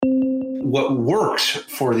what works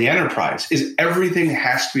for the enterprise is everything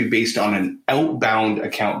has to be based on an outbound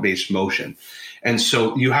account-based motion. And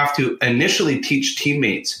so you have to initially teach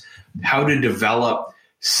teammates how to develop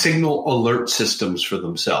signal alert systems for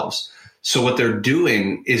themselves. So what they're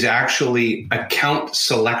doing is actually account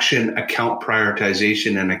selection, account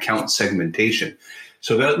prioritization, and account segmentation.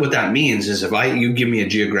 So what that means is if you give me a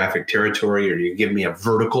geographic territory or you give me a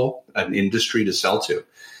vertical, an industry to sell to,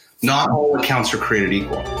 not all accounts are created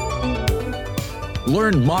equal.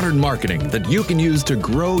 Learn modern marketing that you can use to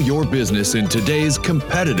grow your business in today's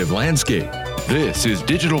competitive landscape. This is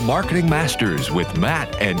Digital Marketing Masters with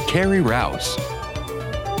Matt and Carrie Rouse.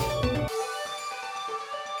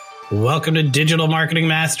 Welcome to Digital Marketing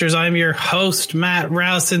Masters. I'm your host, Matt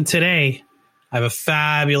Rouse, and today I have a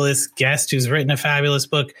fabulous guest who's written a fabulous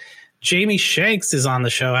book. Jamie Shanks is on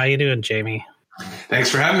the show. How you doing, Jamie?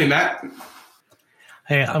 Thanks for having me, Matt.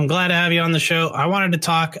 Hey, I'm glad to have you on the show. I wanted to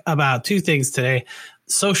talk about two things today.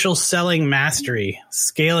 Social Selling Mastery,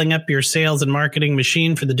 Scaling Up Your Sales and Marketing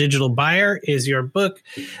Machine for the Digital Buyer is your book.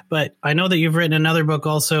 But I know that you've written another book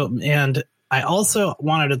also. And I also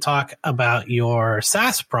wanted to talk about your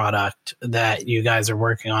SaaS product that you guys are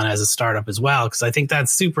working on as a startup as well, because I think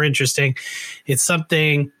that's super interesting. It's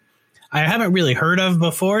something I haven't really heard of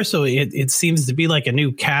before, so it seems to be like a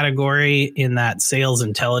new category in that sales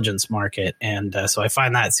intelligence market, and so I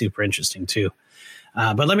find that super interesting too.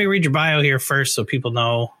 But let me read your bio here first so people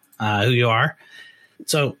know who you are.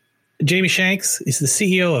 So Jamie Shanks is the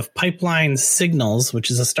CEO of Pipeline Signals,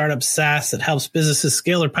 which is a startup SaaS that helps businesses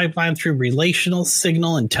scale their pipeline through relational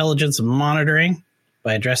signal intelligence and monitoring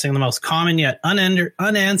by addressing the most common yet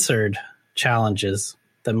unanswered challenges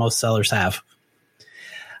that most sellers have.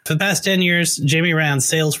 For the past 10 years, Jamie ran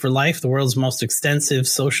Sales for Life, the world's most extensive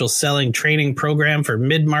social selling training program for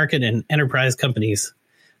mid-market and enterprise companies.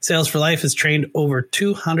 Sales for Life has trained over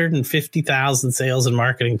 250,000 sales and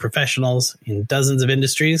marketing professionals in dozens of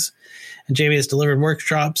industries. And Jamie has delivered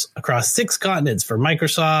workshops across 6 continents for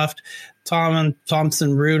Microsoft, Thomson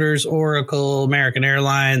Reuters, Oracle, American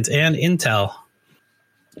Airlines, and Intel.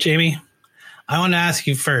 Jamie, I want to ask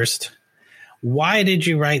you first, why did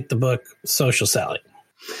you write the book Social Selling?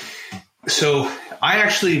 So I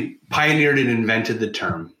actually pioneered and invented the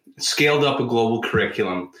term, scaled up a global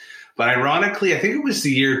curriculum. But ironically, I think it was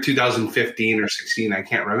the year 2015 or 16, I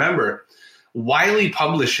can't remember. Wiley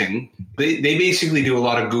Publishing, they basically do a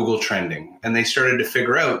lot of Google trending. And they started to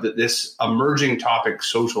figure out that this emerging topic,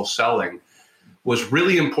 social selling, was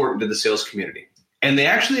really important to the sales community. And they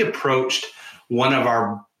actually approached one of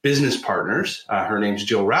our business partners, her name's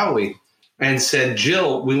Jill Rowley, and said,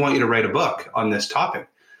 Jill, we want you to write a book on this topic.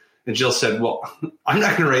 And Jill said, well, I'm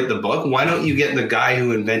not going to write the book. Why don't you get the guy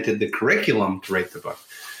who invented the curriculum to write the book?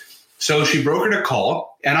 So she brokered a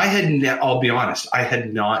call, and I'll be honest, I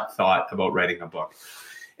had not thought about writing a book.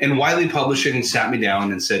 And Wiley Publishing sat me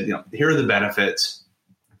down and said, here are the benefits.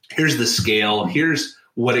 Here's the scale. Here's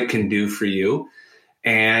what it can do for you.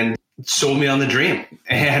 And sold me on the dream.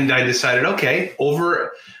 And I decided, okay,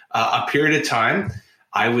 over a period of time,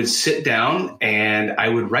 I would sit down and I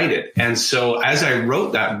would write it. And so as I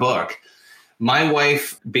wrote that book, my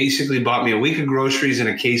wife basically bought me a week of groceries and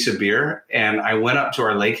a case of beer. And I went up to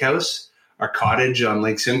our lake house, our cottage on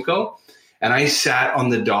Lake Simcoe, and I sat on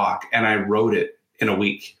the dock and I wrote it in a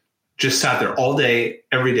week. Just sat there all day,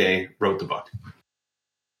 every day, wrote the book.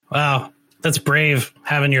 Wow. That's brave,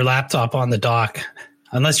 having your laptop on the dock,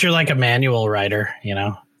 unless you're like a manual writer,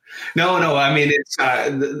 No. I mean,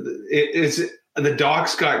 it's the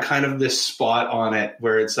dock's got kind of this spot on it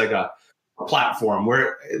where it's like a platform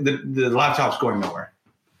where the laptop's going nowhere.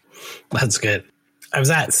 That's good. I was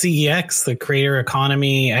at CEX, the Creator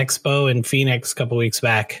Economy Expo in Phoenix a couple weeks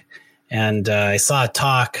back, and I saw a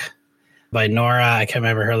talk by Nora. I can't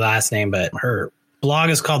remember her last name, but her blog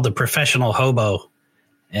is called The Professional Hobo,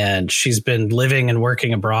 and she's been living and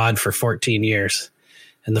working abroad for 14 years.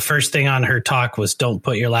 And the first thing on her talk was, don't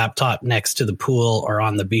put your laptop next to the pool or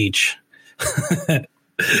on the beach.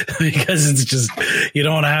 Because it's just, you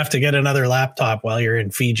don't have to get another laptop while you're in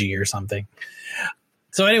Fiji or something.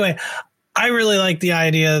 So anyway, I really like the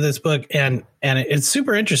idea of this book, and it's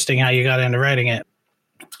super interesting how you got into writing it.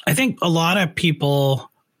 I think a lot of people,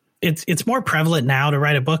 it's more prevalent now to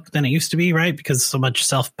write a book than it used to be, right? Because so much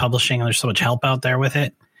self-publishing and there's so much help out there with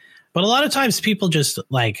it. But a lot of times people just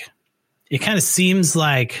it kind of seems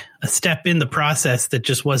like a step in the process that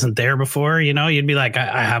just wasn't there before. You'd be like,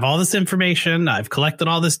 I have all this information. I've collected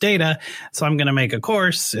all this data. So I'm going to make a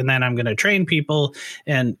course and then I'm going to train people.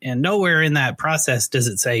 And nowhere in that process does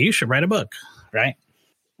it say you should write a book, right?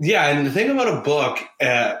 Yeah. And the thing about a book,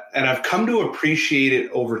 and I've come to appreciate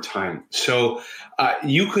it over time. So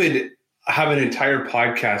you could have an entire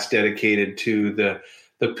podcast dedicated to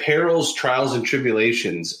the perils, trials, and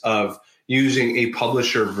tribulations of using a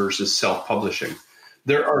publisher versus self-publishing.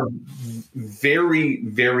 There are very,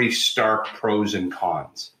 very stark pros and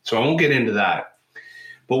cons. So I won't get into that.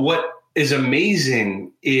 But what is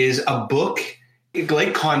amazing is a book,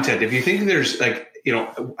 like content. If you think there's like,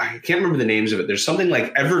 I can't remember the names of it. There's something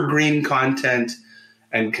like evergreen content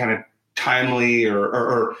and kind of timely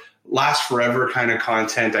or last forever kind of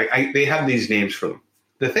content. They have these names for them.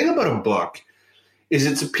 The thing about a book is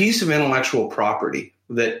it's a piece of intellectual property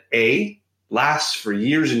that lasts for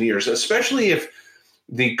years and years, especially if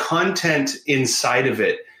the content inside of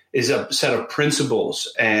it is a set of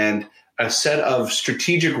principles and a set of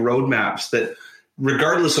strategic roadmaps that,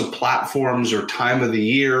 regardless of platforms or time of the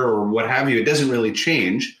year or what have you, it doesn't really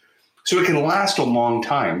change. So it can last a long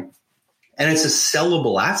time. And it's a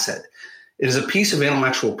sellable asset. It is a piece of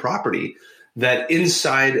intellectual property that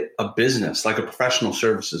inside a business, like a professional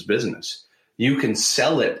services business, you can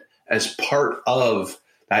sell it as part of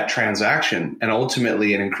that transaction. And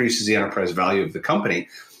ultimately, it increases the enterprise value of the company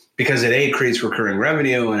because it creates recurring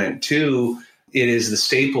revenue, and it two, it is the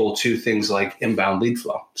staple to things like inbound lead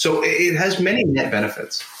flow. So it has many net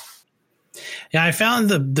benefits. Yeah, I found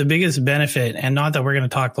the biggest benefit, and not that we're going to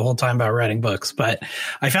talk the whole time about writing books, but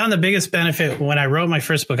I found the biggest benefit when I wrote my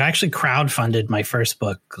first book. I actually crowdfunded my first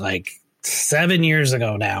book like 7 years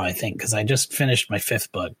ago now, I think, because I just finished my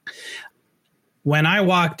 5th book. When I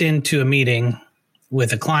walked into a meeting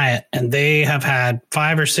with a client and they have had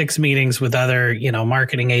 5 or 6 meetings with other,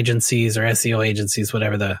 marketing agencies or SEO agencies,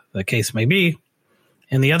 whatever the case may be,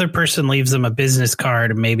 and the other person leaves them a business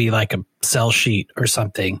card, maybe like a sell sheet or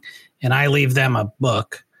something, and I leave them a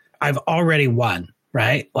book, I've already won,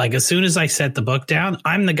 right? Like as soon as I set the book down,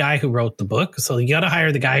 I'm the guy who wrote the book. So you got to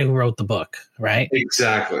hire the guy who wrote the book, right?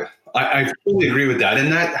 Exactly. I fully agree with that.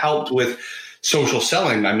 And that helped with social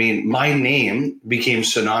selling. I mean, my name became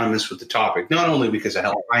synonymous with the topic, not only because I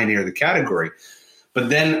helped pioneer the category, but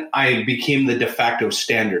then I became the de facto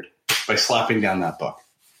standard by slapping down that book.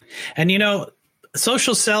 And,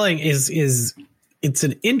 social selling it's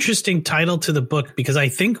an interesting title to the book, because I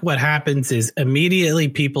think what happens is immediately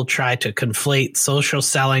people try to conflate social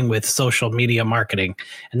selling with social media marketing.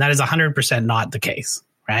 And that is 100% not the case,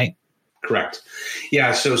 right? Correct.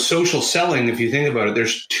 Yeah. So social selling, if you think about it,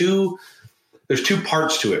 there's two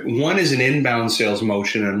parts to it. One is an inbound sales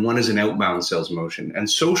motion and one is an outbound sales motion. And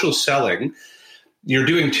social selling, you're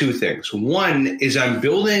doing two things. One is I'm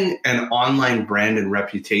building an online brand and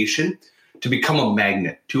reputation to become a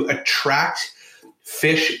magnet, to attract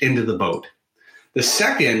fish into the boat. The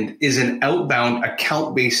second is an outbound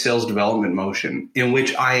account-based sales development motion in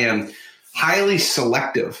which I am highly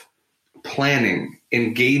selective, planning,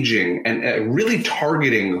 engaging, and really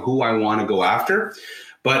targeting who I want to go after.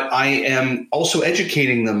 But I am also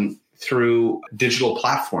educating them through digital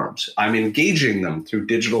platforms. I'm engaging them through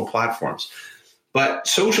digital platforms. But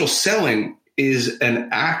social selling is an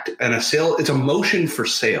act and a sale. It's a motion for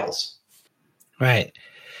sales. Right.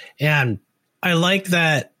 And I like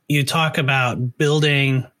that you talk about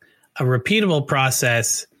building a repeatable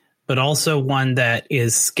process, but also one that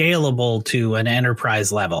is scalable to an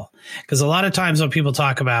enterprise level. Because a lot of times what people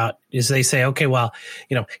talk about is they say, okay, well,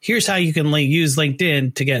 here's how you can use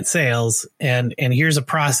LinkedIn to get sales, and here's a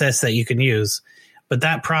process that you can use. But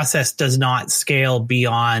that process does not scale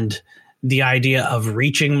beyond the idea of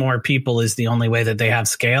reaching more people is the only way that they have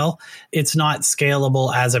scale. It's not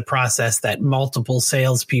scalable as a process that multiple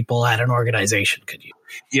salespeople at an organization could use.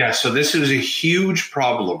 Yeah, so this is a huge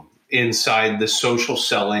problem inside the social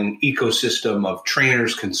selling ecosystem of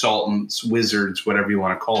trainers, consultants, wizards, whatever you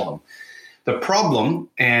want to call them. The problem,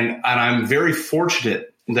 and I'm very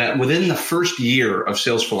fortunate that within the first year of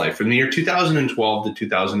Sales for Life, from the year 2012 to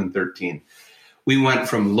 2013, we went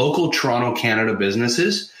from local Toronto, Canada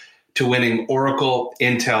businesses to winning Oracle,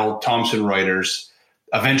 Intel, Thomson Reuters,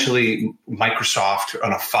 eventually Microsoft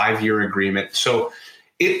on a 5-year agreement. So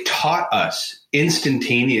it taught us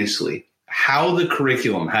instantaneously how the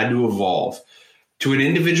curriculum had to evolve to an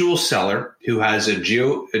individual seller who has a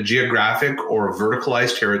geographic or a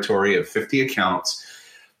verticalized territory of 50 accounts,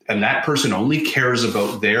 and that person only cares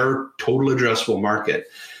about their total addressable market.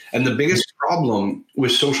 And the biggest problem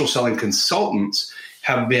with social selling consultants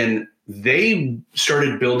have been they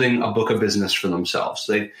started building a book of business for themselves.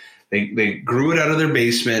 They grew it out of their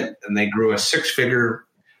basement, and they grew a 6-figure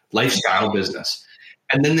lifestyle business.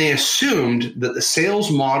 And then they assumed that the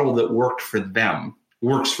sales model that worked for them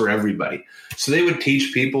works for everybody. So they would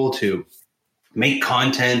teach people to make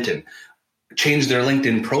content and change their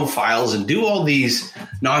LinkedIn profiles and do all these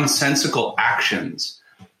nonsensical actions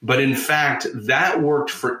But in fact, that worked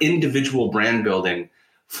for individual brand building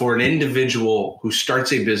for an individual who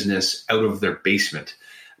starts a business out of their basement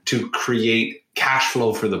to create cash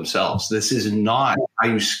flow for themselves. This is not how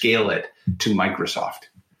you scale it to Microsoft.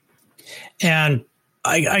 And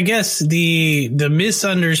I guess the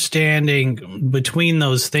misunderstanding between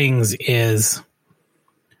those things is,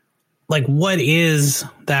 like, what is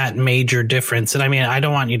that major difference? And I mean, I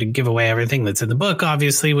don't want you to give away everything that's in the book.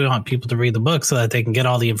 Obviously, we want people to read the book so that they can get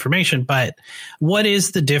all the information. But what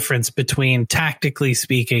is the difference between, tactically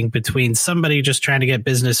speaking, between somebody just trying to get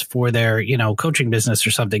business for their, coaching business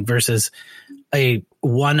or something versus a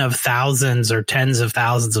one of thousands or tens of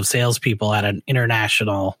thousands of salespeople at an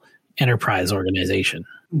international enterprise organization?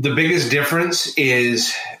 The biggest difference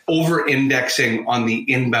is over-indexing on the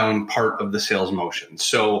inbound part of the sales motion.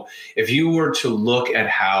 So if you were to look at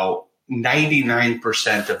how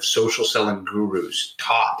 99% of social selling gurus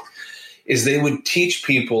taught, is they would teach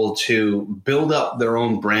people to build up their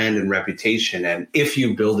own brand and reputation. And if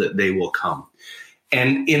you build it, they will come.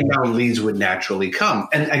 And inbound leads would naturally come.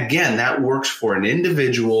 And again, that works for an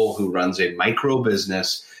individual who runs a micro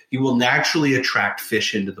business. You will naturally attract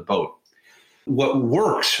fish into the boat. What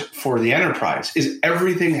works for the enterprise is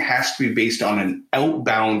everything has to be based on an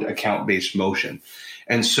outbound account-based motion.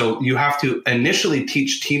 And so you have to initially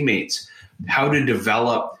teach teammates how to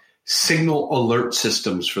develop signal alert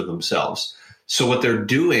systems for themselves. So what they're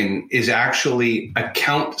doing is actually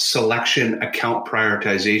account selection, account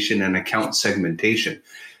prioritization, and account segmentation.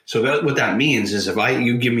 So what that means is if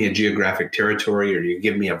you give me a geographic territory or you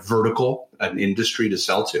give me a vertical, an industry to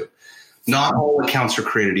sell to, not all accounts are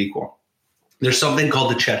created equal. There's something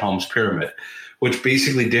called the Chet Holmes pyramid, which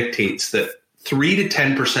basically dictates that 3 to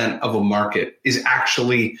 10% of a market is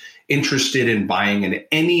actually interested in buying in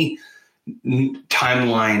any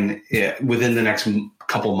timeline within the next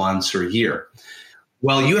couple months or year.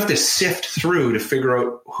 Well, you have to sift through to figure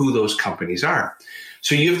out who those companies are.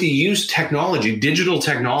 So you have to use technology, digital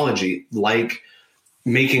technology, like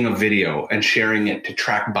making a video and sharing it to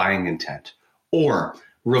track buying intent, or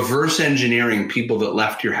reverse engineering people that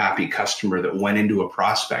left your happy customer that went into a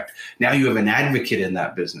prospect. Now you have an advocate in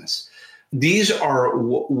that business. These are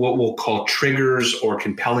what we'll call triggers or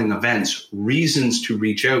compelling events, reasons to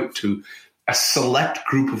reach out to a select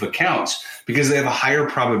group of accounts because they have a higher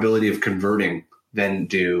probability of converting than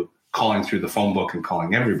do calling through the phone book and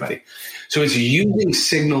calling everybody. So it's using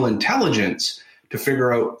signal intelligence to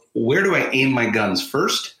figure out, where do I aim my guns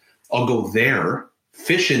first? I'll go there,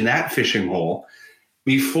 fish in that fishing hole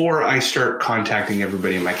before I start contacting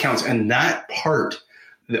everybody in my accounts. And that part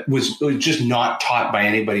that was just not taught by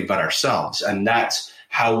anybody but ourselves. And that's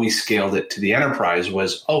how we scaled it to the enterprise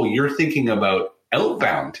was, oh, you're thinking about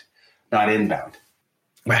outbound, not inbound.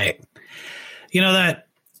 Right. That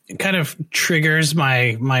kind of triggers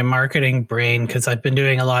my marketing brain because I've been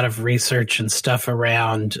doing a lot of research and stuff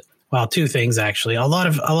around, well, two things actually. A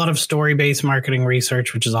lot of story-based marketing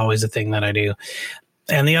research, which is always a thing that I do.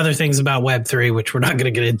 And the other things about Web3, which we're not going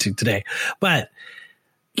to get into today. But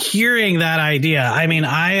hearing that idea, I mean,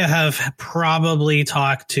 I have probably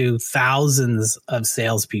talked to thousands of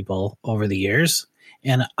salespeople over the years.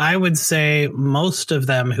 And I would say most of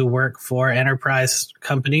them who work for enterprise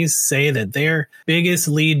companies say that their biggest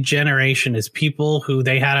lead generation is people who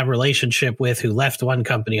they had a relationship with who left one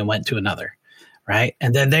company and went to another. Right.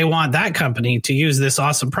 And then they want that company to use this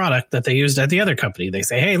awesome product that they used at the other company. They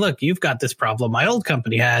say, hey, look, you've got this problem my old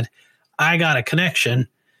company had. I got a connection.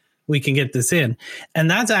 We can get this in. And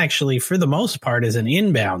that's actually, for the most part, is an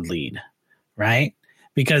inbound lead. Right.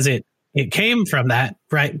 Because it came from that.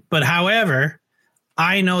 Right. But however,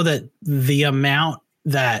 I know that the amount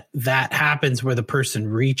that happens where the person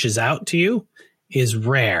reaches out to you is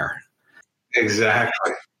rare.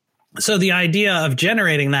 Exactly. So the idea of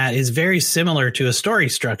generating that is very similar to a story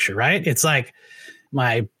structure, right? It's like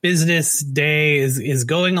my business day is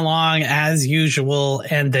going along as usual,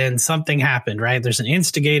 and then something happened, right? There's an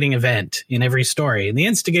instigating event in every story. And the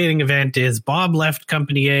instigating event is Bob left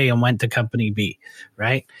company A and went to company B,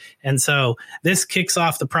 right? And so this kicks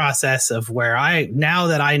off the process of where now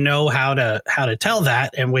that I know how to tell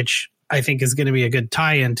that, and which I think is going to be a good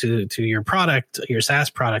tie-in to your product, your SaaS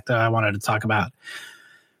product that I wanted to talk about.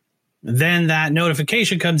 Then that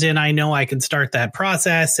notification comes in. I know I can start that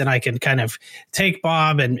process, and I can kind of take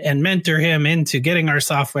Bob and mentor him into getting our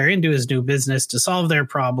software into his new business to solve their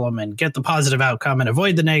problem and get the positive outcome and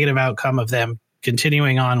avoid the negative outcome of them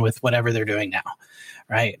continuing on with whatever they're doing now.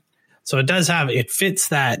 Right. So it fits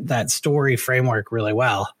that story framework really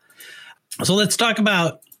well. So let's talk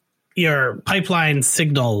about your pipeline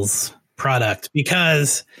signals product?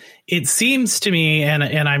 Because it seems to me, and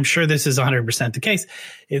I'm sure this is 100% the case,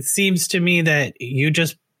 it seems to me that you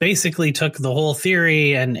just basically took the whole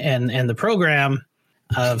theory and the program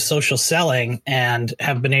of social selling and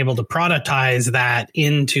have been able to productize that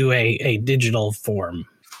into a digital form.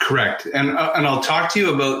 Correct. And I'll talk to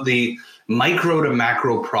you about the micro to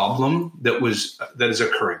macro problem that is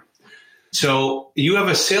occurring. So you have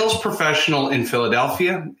a sales professional in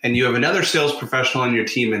Philadelphia and you have another sales professional on your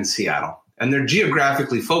team in Seattle, and they're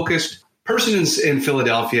geographically focused. Person in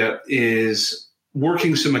Philadelphia is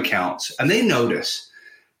working some accounts, and they notice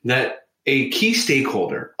that a key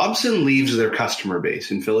stakeholder ups and leaves their customer base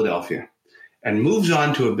in Philadelphia and moves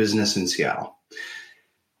on to a business in Seattle.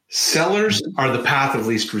 Sellers are the path of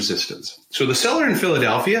least resistance. So the seller in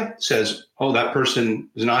Philadelphia says, oh, that person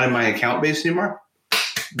is not in my account base anymore.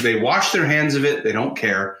 They wash their hands of it. They don't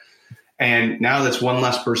care. And now that's one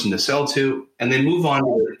less person to sell to, and they move on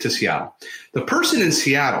to Seattle. The person in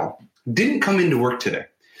Seattle didn't come into work today,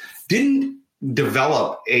 didn't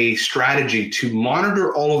develop a strategy to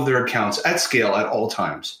monitor all of their accounts at scale at all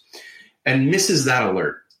times, and misses that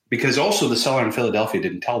alert because also the seller in Philadelphia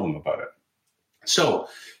didn't tell them about it. So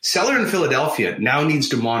seller in Philadelphia now needs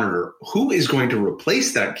to monitor who is going to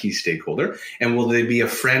replace that key stakeholder, and will they be a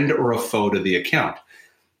friend or a foe to the account?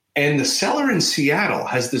 And the seller in Seattle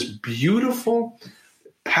has this beautiful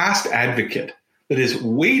past advocate that is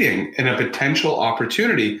waiting in a potential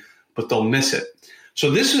opportunity, but they'll miss it.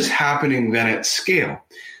 So this is happening then at scale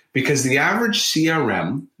because the average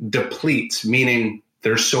CRM depletes, meaning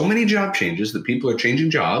there's so many job changes that people are changing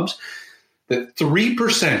jobs that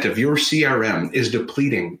 3% of your CRM is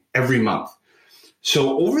depleting every month.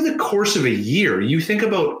 So over the course of a year, you think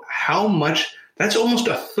about how much. That's almost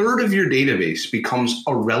a third of your database becomes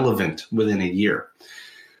irrelevant within a year.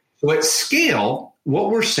 So at scale, what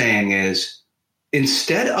we're saying is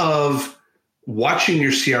instead of watching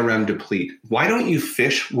your CRM deplete, why don't you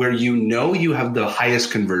fish where you know you have the highest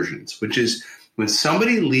conversions, which is when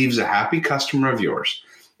somebody leaves a happy customer of yours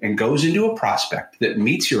and goes into a prospect that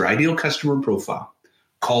meets your ideal customer profile,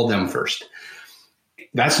 call them first.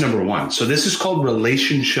 That's number one. So this is called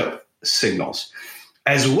relationship signals.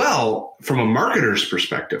 As well, from a marketer's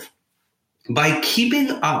perspective, by keeping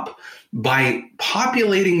up, by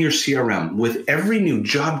populating your CRM with every new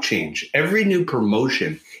job change, every new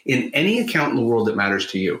promotion in any account in the world that matters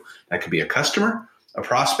to you, that could be a customer, a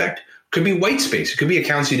prospect, could be white space, it could be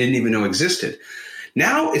accounts you didn't even know existed.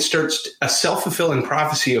 Now it starts a self-fulfilling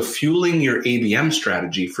prophecy of fueling your ABM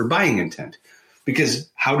strategy for buying intent. Because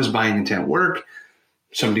how does buying intent work?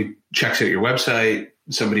 Somebody checks out your website,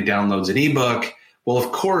 somebody downloads an ebook. Well,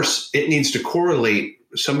 of course, it needs to correlate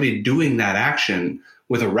somebody doing that action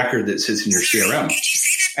with a record that sits in your CRM.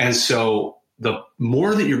 And so the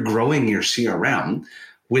more that you're growing your CRM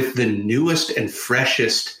with the newest and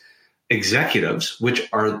freshest executives, which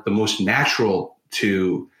are the most natural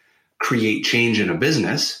to create change in a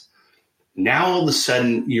business, now all of a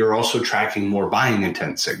sudden you're also tracking more buying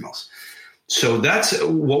intent signals. So that's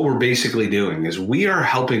what we're basically doing is we are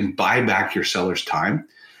helping buy back your seller's time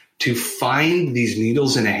to find these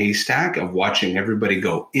needles in a haystack of watching everybody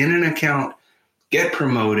go in an account, get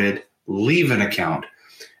promoted, leave an account,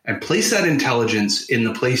 and place that intelligence in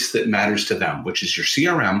the place that matters to them, which is your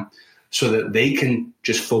CRM, so that they can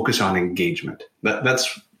just focus on engagement.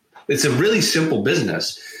 It's a really simple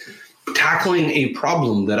business, tackling a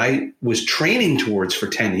problem that I was training towards for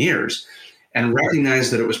 10 years and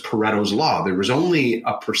recognized that it was Pareto's law. There was only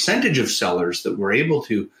a percentage of sellers that were able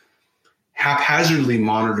to haphazardly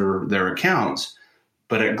monitor their accounts,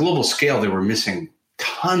 but at global scale, they were missing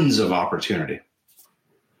tons of opportunity.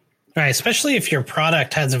 Right, especially if your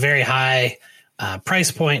product has a very high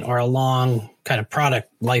price point or a long kind of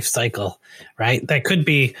product life cycle, right? That could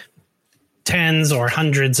be tens or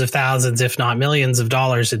hundreds of thousands, if not millions of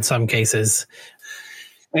dollars in some cases.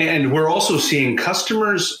 And we're also seeing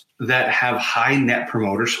customers that have high net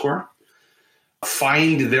promoter score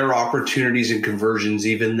find their opportunities and conversions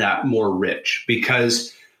even that more rich,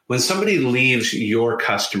 because when somebody leaves your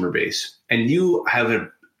customer base and you have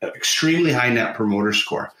an extremely high net promoter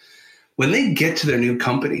score, when they get to their new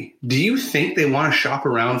company, do you think they want to shop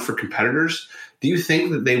around for competitors? Do you think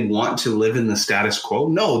that they want to live in the status quo?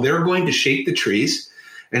 No, they're going to shake the trees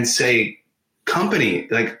and say, company,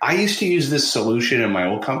 like I used to use this solution in my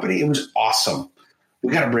old company. It was awesome.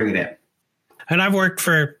 We got to bring it in. And I've worked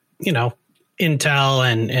for, Intel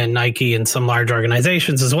and Nike and some large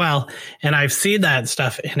organizations as well. And I've seen that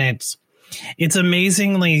stuff, and it's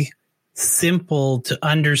amazingly simple to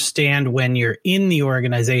understand when you're in the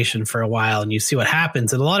organization for a while and you see what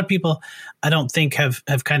happens. And a lot of people, I don't think have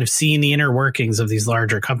kind of seen the inner workings of these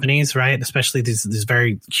larger companies, right? Especially these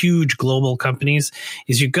very huge global companies,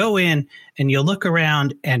 is you go in and you look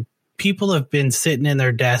around and people have been sitting in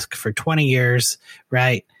their desk for 20 years,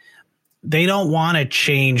 right? They don't want to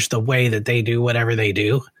change the way that they do whatever they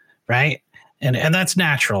do, right? And that's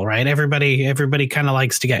natural, right? Everybody kind of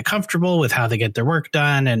likes to get comfortable with how they get their work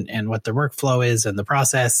done and what their workflow is and the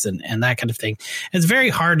process and that kind of thing. It's very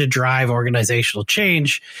hard to drive organizational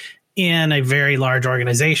change in a very large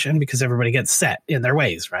organization because everybody gets set in their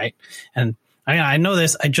ways, right? And I know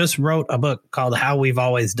this. I just wrote a book called How We've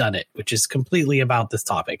Always Done It, which is completely about this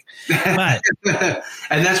topic. But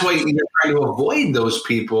and that's why you're trying to avoid those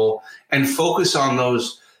people and focus on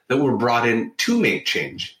those that were brought in to make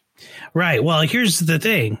change. Right. Well, here's the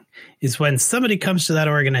thing is when somebody comes to that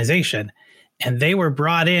organization and they were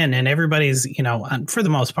brought in and everybody's, for the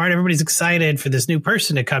most part, everybody's excited for this new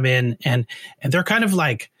person to come in and they're kind of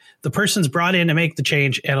like the person's brought in to make the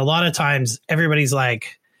change. And a lot of times everybody's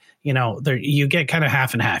like, you get kind of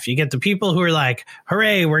half and half. You get the people who are like,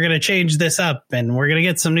 hooray, we're going to change this up and we're going to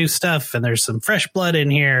get some new stuff and there's some fresh blood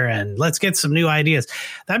in here and let's get some new ideas.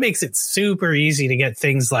 That makes it super easy to get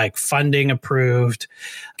things like funding approved,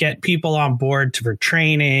 get people on board for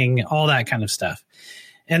training, all that kind of stuff.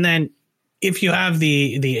 And then if you have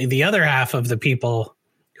the other half of the people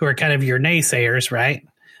who are kind of your naysayers, right?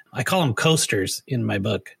 I call them coasters in my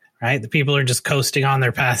book. Right. The people are just coasting on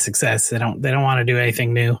their past success. They don't want to do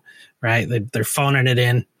anything new. Right. They're phoning it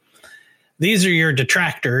in. These are your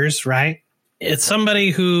detractors. Right. It's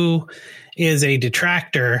somebody who is a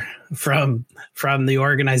detractor from the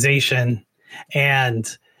organization, and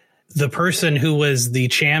the person who was the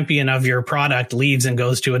champion of your product leaves and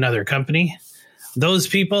goes to another company. Those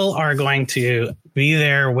people are going to be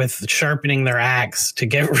there with sharpening their axe to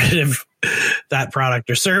get rid of that product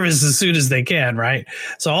or service as soon as they can, right?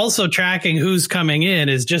 So also tracking who's coming in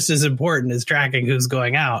is just as important as tracking who's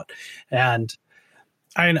going out. And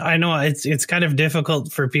I know it's kind of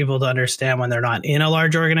difficult for people to understand when they're not in a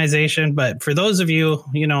large organization, but for those of you,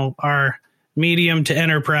 are medium to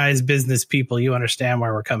enterprise business people, you understand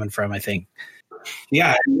where we're coming from, I think.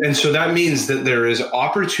 Yeah. And so that means that there is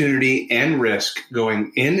opportunity and risk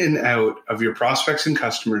going in and out of your prospects and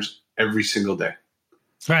customers every single day.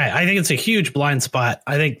 Right. I think it's a huge blind spot.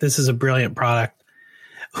 I think this is a brilliant product.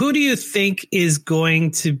 Who do you think is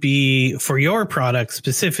going to be, for your product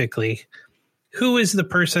specifically, who is the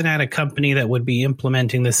person at a company that would be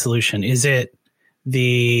implementing this solution? Is it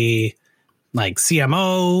the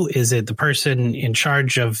CMO? Is it the person in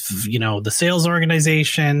charge of, the sales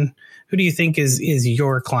organization? Who do you think is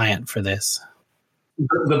your client for this?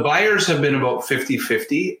 The buyers have been about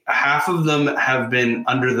 50-50. Half of them have been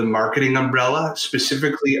under the marketing umbrella,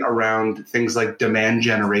 specifically around things like demand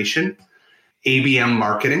generation, ABM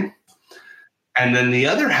marketing. And then the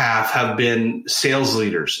other half have been sales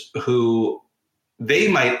leaders who they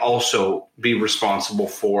might also be responsible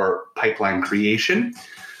for pipeline creation.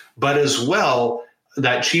 But as well,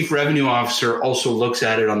 that chief revenue officer also looks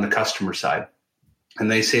at it on the customer side. And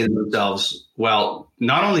they say to themselves, well,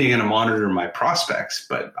 not only are you going to monitor my prospects,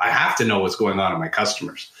 but I have to know what's going on in my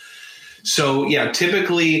customers. So yeah,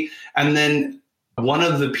 typically, and then one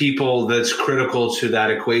of the people that's critical to that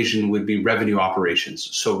equation would be revenue operations.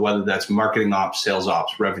 So whether that's marketing ops, sales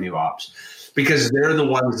ops, revenue ops, because they're the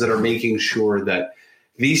ones that are making sure that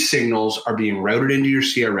these signals are being routed into your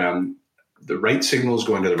CRM, the right signals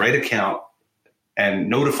going to the right account and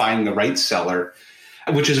notifying the right seller,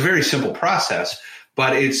 which is a very simple process.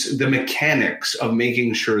 But it's the mechanics of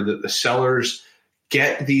making sure that the sellers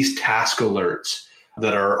get these task alerts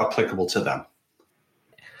that are applicable to them.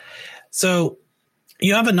 So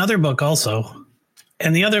you have another book also,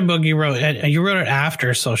 and the other book you wrote it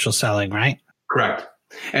after social selling, right? Correct.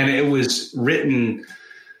 And it was written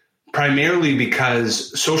primarily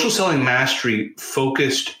because Social Selling Mastery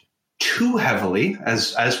focused too heavily,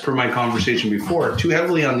 as per my conversation before, too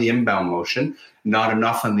heavily on the inbound motion, not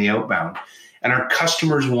enough on the outbound. And our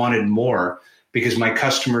customers wanted more because my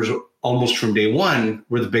customers almost from day one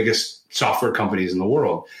were the biggest software companies in the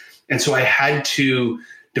world. And so I had to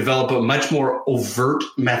develop a much more overt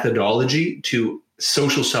methodology to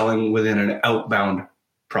social selling within an outbound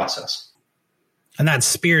process. And that's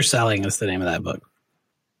spear selling is the name of that book.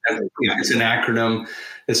 It's an acronym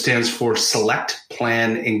that stands for Select,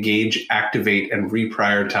 Plan, Engage, Activate, and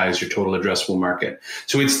Reprioritize Your Total Addressable Market.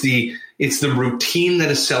 So it's the routine that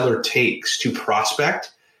a seller takes to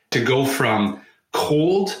prospect, to go from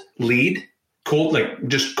cold lead, cold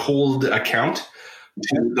account,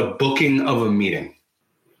 to the booking of a meeting.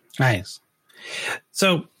 Nice.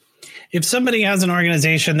 So if somebody has an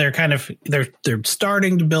organization, they're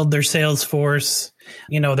starting to build their sales force,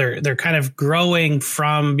 they're kind of growing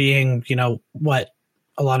from being, what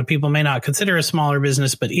a lot of people may not consider a smaller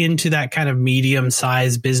business, but into that kind of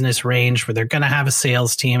medium-sized business range where they're going to have a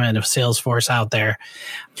sales team and a sales force out there.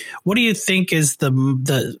 What do you think is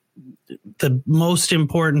the most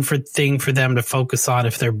important thing for them to focus on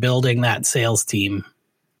if they're building that sales team?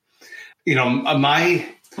 My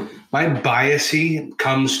biasy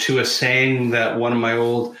comes to a saying that one of my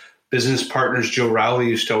old business partners, Joe Rowley,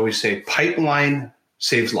 used to always say, pipeline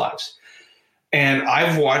saves lives. And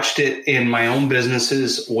I've watched it in my own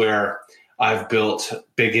businesses where I've built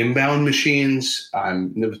big inbound machines.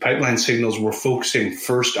 The pipeline signals, we're focusing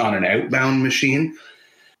first on an outbound machine.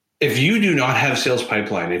 If you do not have sales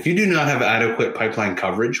pipeline, if you do not have adequate pipeline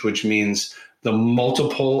coverage, which means the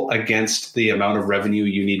multiple against the amount of revenue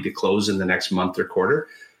you need to close in the next month or quarter,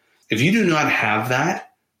 if you do not have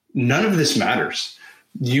that, none of this matters.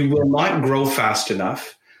 You will not grow fast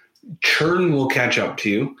enough. Churn will catch up to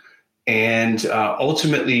you. And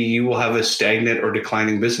ultimately, you will have a stagnant or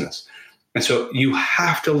declining business. And so you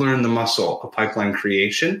have to learn the muscle of pipeline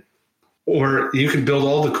creation, or you can build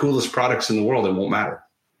all the coolest products in the world. It won't matter.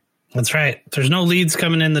 That's right. If there's no leads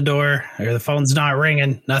coming in the door or the phone's not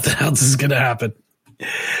ringing, nothing else is going to happen.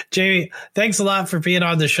 Jamie, thanks a lot for being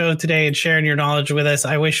on the show today and sharing your knowledge with us.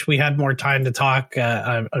 I wish we had more time to talk.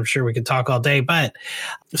 I'm sure we could talk all day, but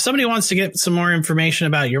if somebody wants to get some more information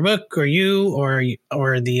about your book or you or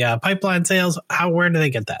the pipeline sales, where do they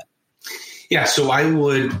get that? Yeah, so I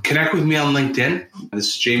would connect with me on LinkedIn. This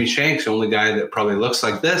is Jamie Shanks, the only guy that probably looks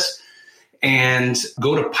like this. And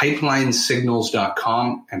go to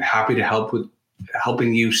pipelinesignals.com, and happy to help with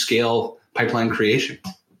helping you scale pipeline creation.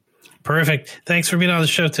 Perfect. Thanks for being on the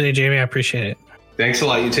show today, Jamie. I appreciate it. Thanks a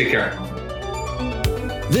lot. You take care.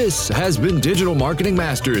 This has been Digital Marketing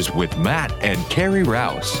Masters with Matt and Carrie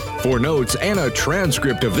Rouse. For notes and a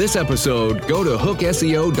transcript of this episode, go to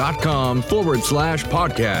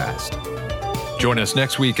hookseo.com/podcast. Join us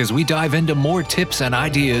next week as we dive into more tips and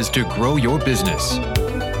ideas to grow your business.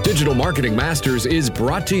 Digital Marketing Masters is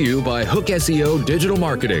brought to you by Hook SEO Digital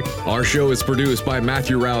Marketing. Our show is produced by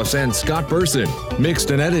Matthew Rouse and Scott Burson, mixed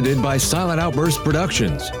and edited by Silent Outburst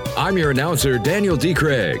Productions. I'm your announcer, Daniel D.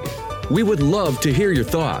 Craig. We would love to hear your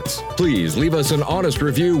thoughts. Please leave us an honest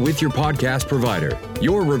review with your podcast provider.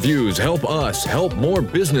 Your reviews help us help more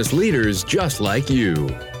business leaders just like you.